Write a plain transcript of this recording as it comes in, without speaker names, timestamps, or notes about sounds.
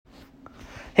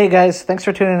Hey guys, thanks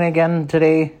for tuning in again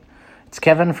today. It's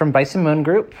Kevin from Bison Moon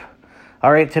Group.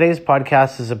 All right, today's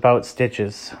podcast is about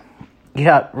stitches.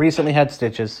 Yeah, recently had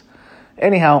stitches.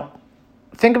 Anyhow,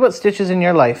 think about stitches in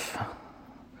your life.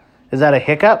 Is that a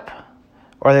hiccup?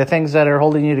 Or are there things that are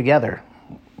holding you together?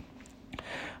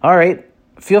 All right,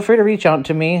 feel free to reach out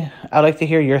to me. I'd like to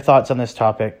hear your thoughts on this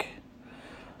topic.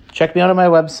 Check me out on my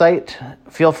website.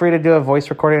 Feel free to do a voice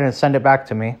recording and send it back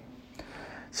to me.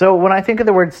 So when I think of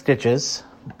the word stitches,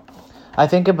 I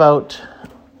think about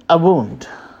a wound.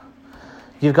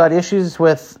 You've got issues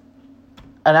with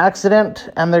an accident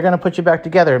and they're going to put you back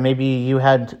together. Maybe you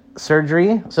had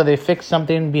surgery, so they fixed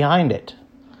something behind it.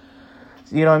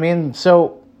 You know what I mean?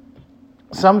 So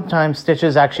sometimes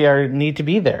stitches actually need to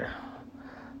be there.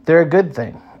 They're a good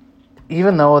thing,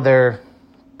 even though they're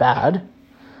bad.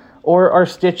 Or are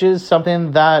stitches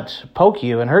something that poke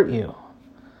you and hurt you?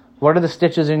 What are the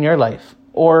stitches in your life?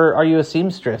 Or are you a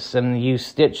seamstress and you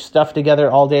stitch stuff together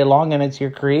all day long and it's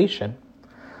your creation?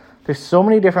 There's so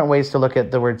many different ways to look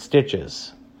at the word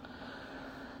stitches.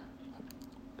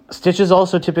 Stitches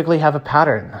also typically have a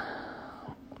pattern.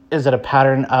 Is it a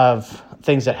pattern of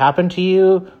things that happen to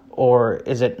you, or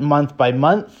is it month by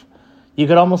month? You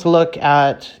could almost look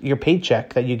at your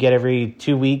paycheck that you get every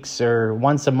 2 weeks or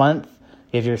once a month.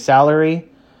 If your salary,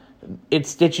 it's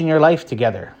stitching your life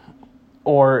together.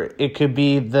 Or it could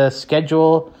be the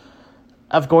schedule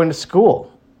of going to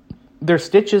school. There's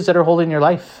stitches that are holding your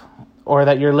life or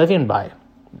that you're living by.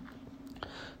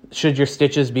 Should your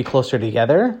stitches be closer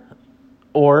together,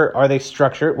 or are they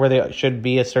structured where they should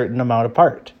be a certain amount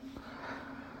apart?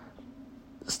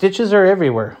 Stitches are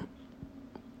everywhere.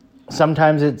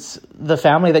 Sometimes it's the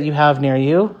family that you have near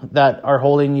you that are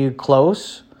holding you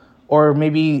close, or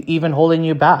maybe even holding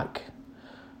you back.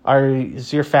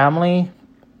 Is your family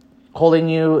holding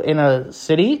you in a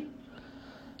city,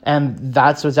 and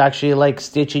that's what's actually like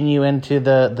stitching you into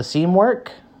the seam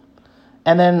work?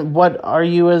 And then what are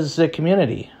you as a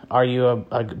community? Are you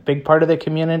a big part of the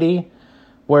community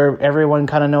where everyone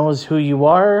kind of knows who you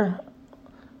are?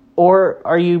 Or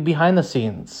are you behind the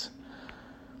scenes?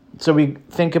 So we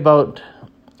think about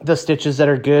the stitches that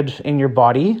are good in your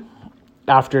body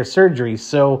after surgery.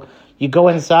 So you go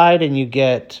inside and you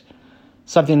get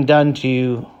something done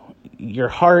to your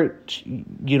heart,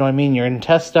 you know what I mean, your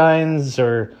intestines,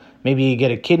 or maybe you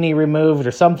get a kidney removed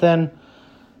or something.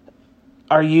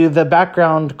 Are you the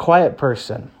background quiet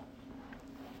person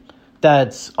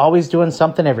that's always doing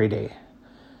something every day?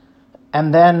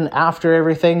 And then after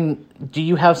everything, do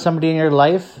you have somebody in your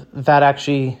life that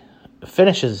actually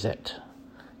finishes it?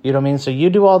 You know what I mean? So you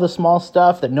do all the small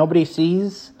stuff that nobody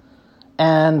sees,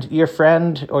 and your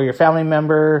friend or your family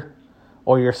member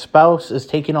or your spouse is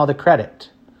taking all the credit.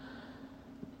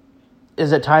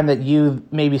 Is it time that you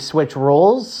maybe switch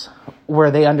roles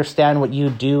where they understand what you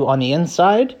do on the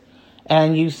inside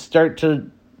and you start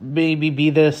to maybe be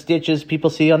the stitches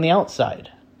people see on the outside?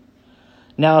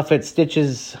 Now, if it's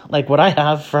stitches like what I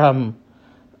have from,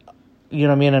 you know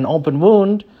what I mean, an open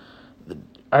wound,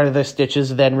 are the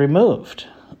stitches then removed?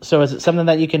 So is it something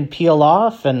that you can peel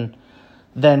off and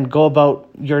then go about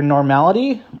your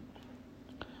normality?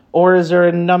 Or is there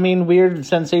a numbing, weird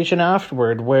sensation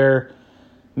afterward where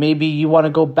maybe you want to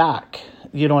go back?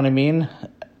 You know what I mean?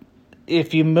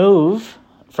 If you move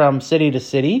from city to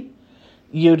city,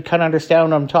 you'd kind of understand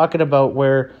what I'm talking about,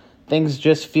 where things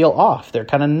just feel off. They're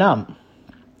kind of numb.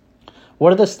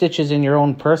 What are the stitches in your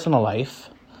own personal life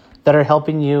that are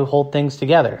helping you hold things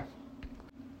together?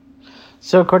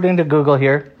 So according to Google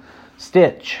here,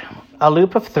 stitch, a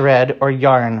loop of thread or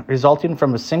yarn resulting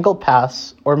from a single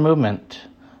pass or movement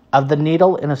of the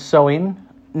needle in a sewing,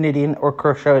 knitting, or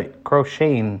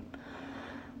crocheting.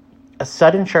 A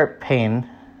sudden sharp pain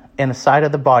in the side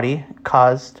of the body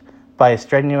caused by a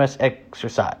strenuous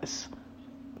exercise.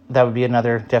 That would be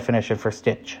another definition for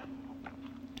stitch.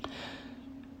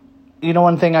 You know,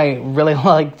 one thing I really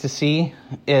like to see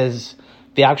is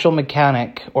the actual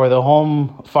mechanic or the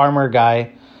home farmer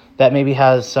guy that maybe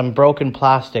has some broken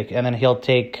plastic, and then he'll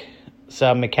take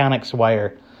some mechanic's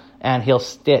wire and he'll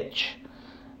stitch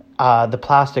the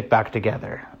plastic back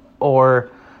together. Or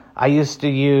I used to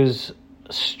use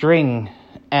string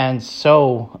and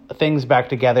sew things back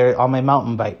together on my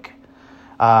mountain bike.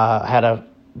 I had a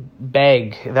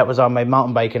bag that was on my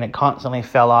mountain bike and it constantly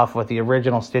fell off with the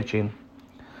original stitching.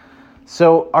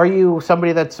 So are you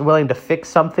somebody that's willing to fix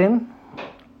something,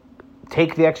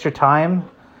 take the extra time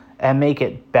and make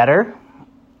it better?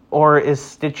 Or is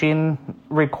stitching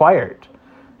required?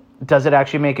 Does it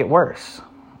actually make it worse?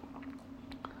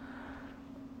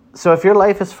 So if your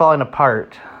life is falling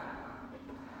apart,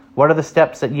 what are the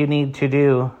steps that you need to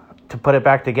do to put it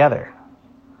back together?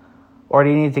 Or do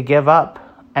you need to give up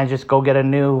and just go get a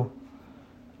new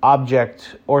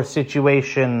object or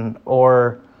situation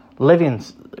or living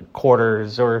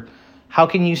quarters? Or how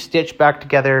can you stitch back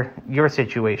together your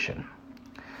situation?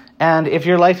 And if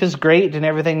your life is great and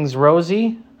everything's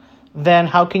rosy, then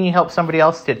how can you help somebody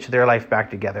else stitch their life back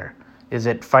together? Is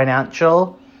it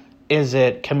financial? Is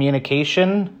it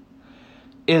communication?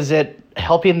 Is it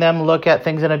helping them look at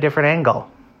things in a different angle?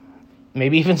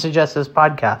 Maybe even suggest this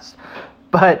podcast.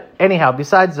 But anyhow,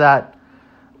 besides that,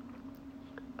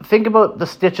 think about the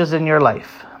stitches in your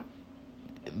life.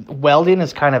 Welding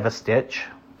is kind of a stitch.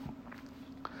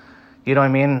 You know what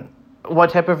I mean?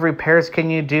 What type of repairs can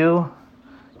you do?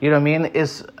 You know what I mean?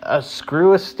 Is a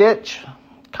screw a stitch?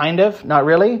 Kind of, not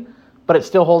really, but it's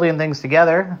still holding things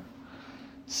together.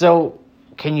 So,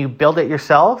 can you build it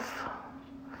yourself?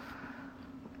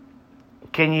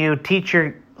 Can you teach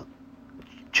your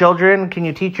children? Can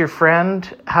you teach your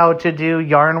friend how to do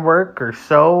yarn work or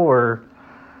sew? Or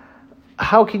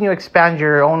how can you expand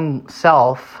your own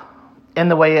self in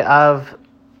the way of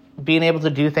being able to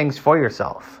do things for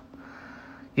yourself?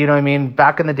 You know what I mean?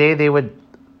 Back in the day, they would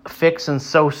fix and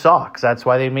sew socks. That's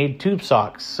why they made tube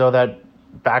socks, so that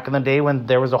back in the day when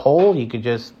there was a hole, you could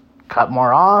just cut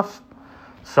more off,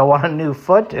 sew on a new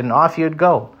foot, and off you'd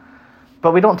go.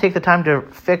 But we don't take the time to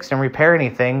fix and repair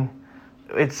anything.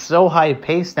 It's so high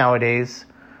paced nowadays.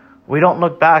 We don't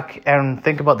look back and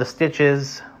think about the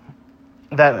stitches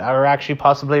that are actually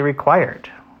possibly required.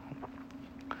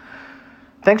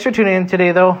 Thanks for tuning in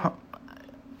today, though.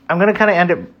 I'm going to kind of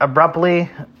end it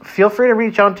abruptly. Feel free to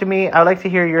reach out to me. I'd like to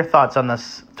hear your thoughts on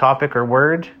this topic or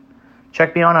word.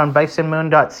 Check me out on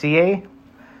bisonmoon.ca.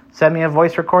 Send me a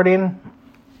voice recording.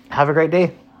 Have a great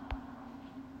day.